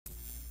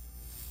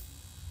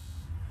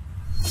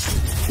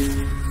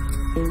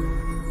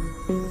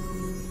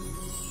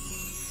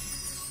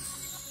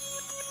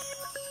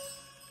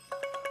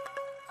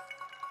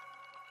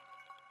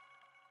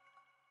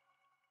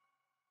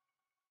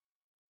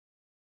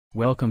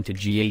Welcome to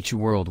GH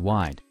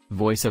Worldwide,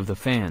 voice of the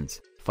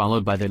fans,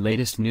 followed by the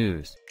latest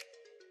news.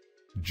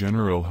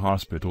 General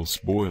Hospital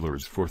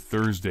spoilers for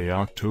Thursday,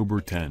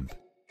 October 10th.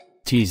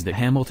 Tease that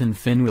Hamilton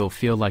Finn will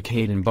feel like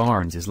Hayden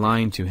Barnes is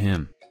lying to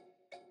him.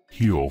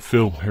 He'll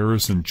fill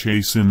Harrison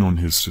Chase in on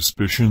his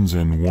suspicions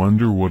and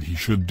wonder what he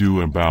should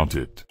do about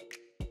it.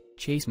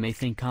 Chase may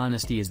think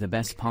honesty is the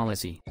best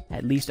policy,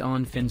 at least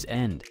on Finn's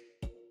end.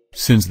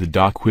 Since the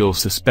doc will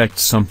suspect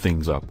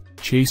something's up,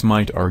 Chase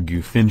might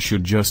argue Finn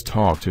should just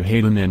talk to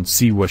Hayden and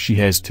see what she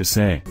has to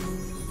say.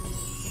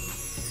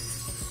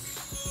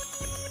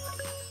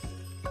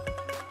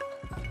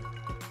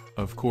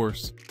 Of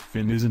course,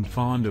 Finn isn't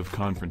fond of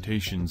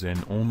confrontations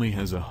and only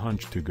has a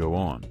hunch to go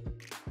on.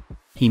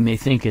 He may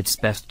think it's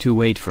best to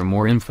wait for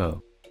more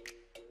info.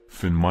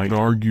 Finn might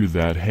argue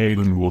that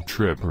Hayden will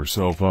trip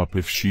herself up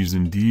if she's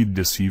indeed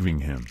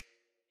deceiving him.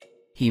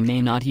 He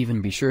may not even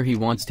be sure he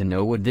wants to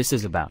know what this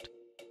is about.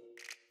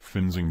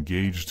 Finn's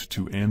engaged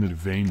to Anna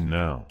Devane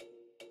now.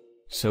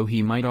 So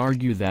he might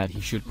argue that he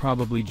should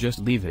probably just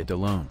leave it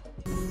alone.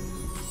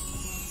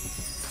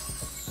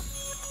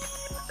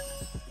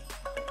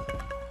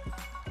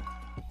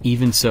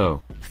 Even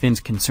so,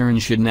 Finn's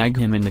concerns should nag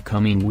him in the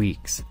coming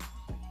weeks.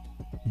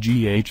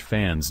 GH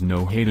fans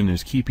know Hayden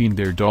is keeping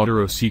their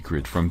daughter a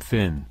secret from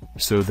Finn,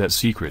 so that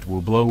secret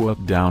will blow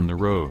up down the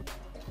road.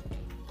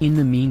 In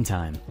the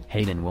meantime,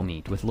 Hayden will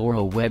meet with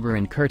Laura Weber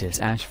and Curtis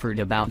Ashford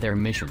about their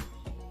mission.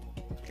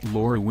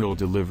 Laura will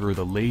deliver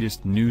the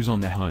latest news on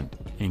the hunt,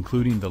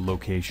 including the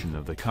location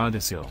of the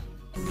codicil.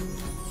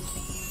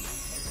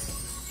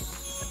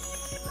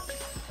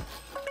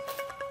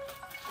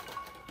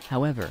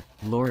 However,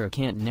 Laura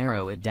can't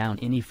narrow it down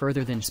any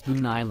further than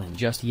Spoon Island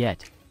just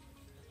yet.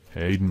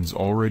 Hayden's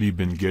already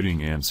been getting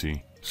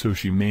antsy, so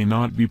she may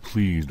not be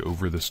pleased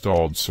over the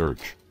stalled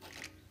search.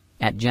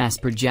 At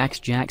Jasper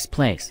Jack's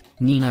place,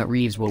 Nina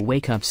Reeves will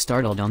wake up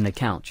startled on the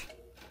couch.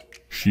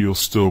 She'll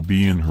still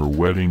be in her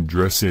wedding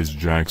dress as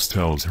Jax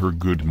tells her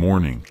good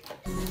morning.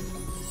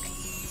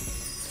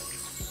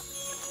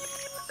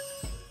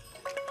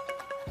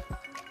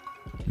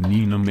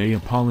 Nina may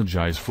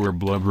apologize for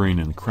blubbering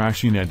and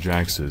crashing at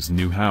Jax's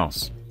new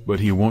house, but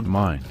he won't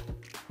mind.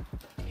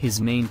 His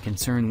main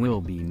concern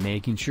will be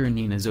making sure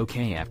Nina's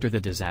okay after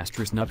the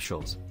disastrous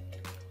nuptials.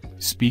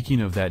 Speaking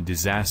of that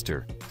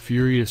disaster,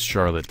 furious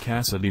Charlotte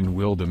Cassadine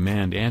will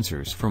demand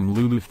answers from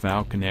Lulu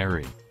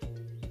Falconeri.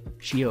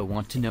 She'll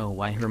want to know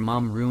why her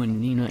mom ruined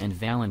Nina and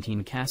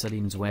Valentine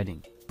Cassadine's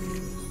wedding.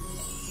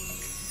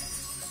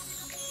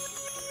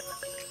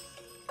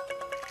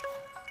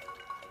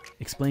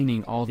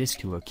 Explaining all this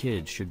to a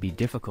kid should be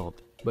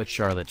difficult, but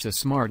Charlotte's a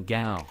smart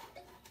gal.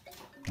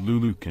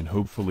 Lulu can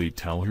hopefully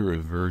tell her a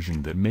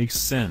version that makes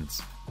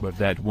sense, but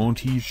that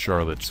won't ease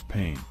Charlotte's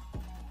pain.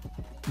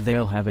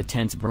 They'll have a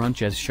tense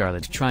brunch as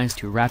Charlotte tries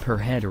to wrap her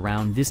head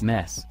around this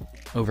mess.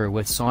 Over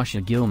with Sasha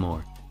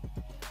Gilmore.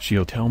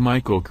 She'll tell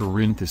Michael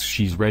Corinthus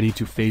she's ready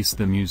to face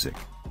the music.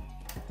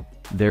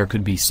 There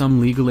could be some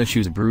legal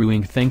issues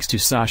brewing thanks to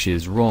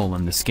Sasha's role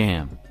in the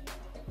scam.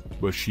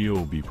 But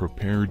she'll be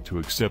prepared to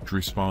accept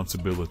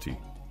responsibility.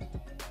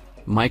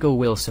 Michael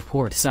will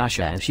support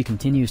Sasha as she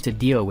continues to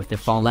deal with the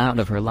fallout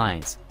of her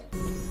lies.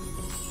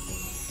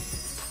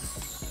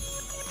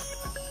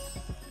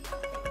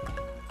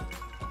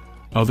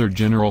 Other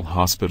General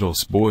Hospital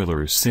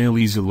spoilers say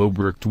Lisa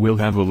Lobrecht will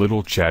have a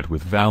little chat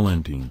with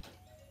Valentine.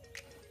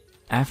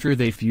 After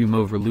they fume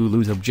over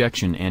Lulu's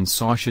objection and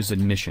Sasha's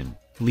admission,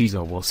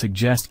 Lisa will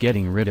suggest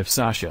getting rid of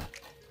Sasha.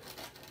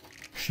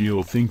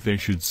 She'll think they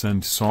should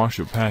send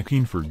Sasha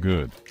packing for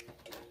good.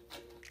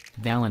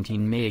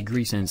 Valentine may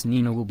agree since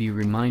Nina will be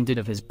reminded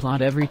of his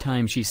plot every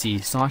time she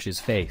sees Sasha's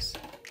face.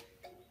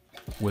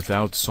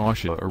 Without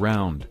Sasha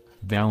around,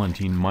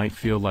 Valentine might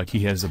feel like he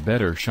has a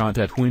better shot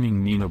at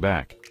winning Nina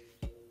back.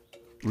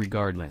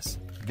 Regardless,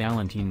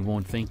 Valentine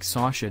won't think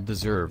Sasha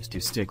deserves to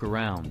stick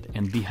around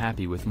and be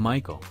happy with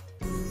Michael.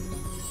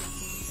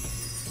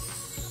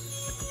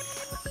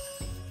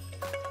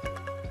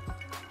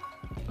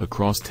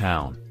 Across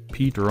town,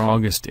 Peter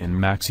August and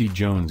Maxie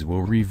Jones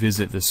will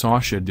revisit the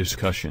Sasha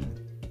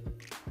discussion.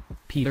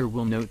 Peter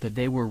will note that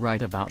they were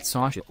right about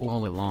Sasha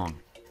all along.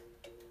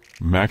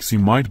 Maxie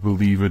might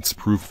believe it's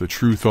proof the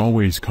truth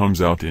always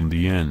comes out in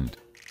the end.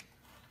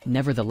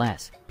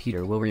 Nevertheless,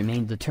 Peter will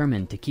remain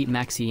determined to keep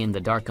Maxie in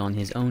the dark on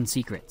his own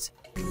secrets.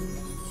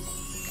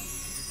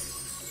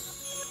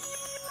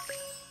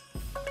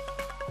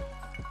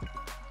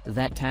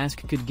 That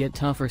task could get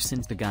tougher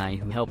since the guy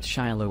who helped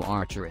Shiloh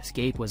Archer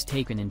escape was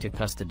taken into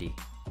custody.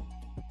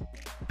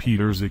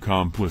 Peter's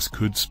accomplice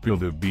could spill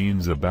the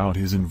beans about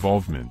his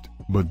involvement,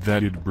 but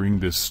that'd bring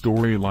this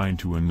storyline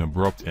to an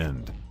abrupt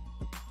end.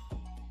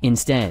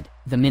 Instead,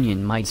 the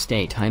minion might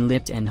stay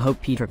tight-lipped and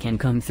hope Peter can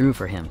come through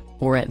for him,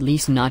 or at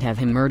least not have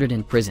him murdered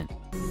in prison.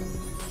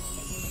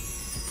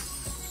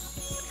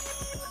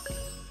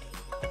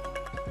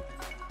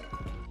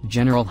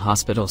 General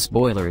Hospital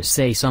spoilers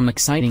say some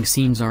exciting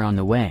scenes are on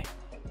the way.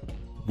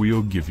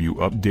 We'll give you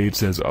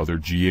updates as other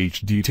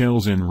GH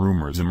details and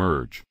rumors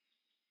emerge.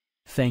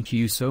 Thank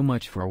you so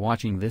much for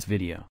watching this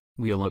video.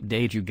 We'll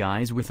update you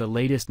guys with the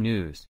latest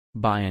news.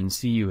 Bye and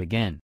see you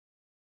again.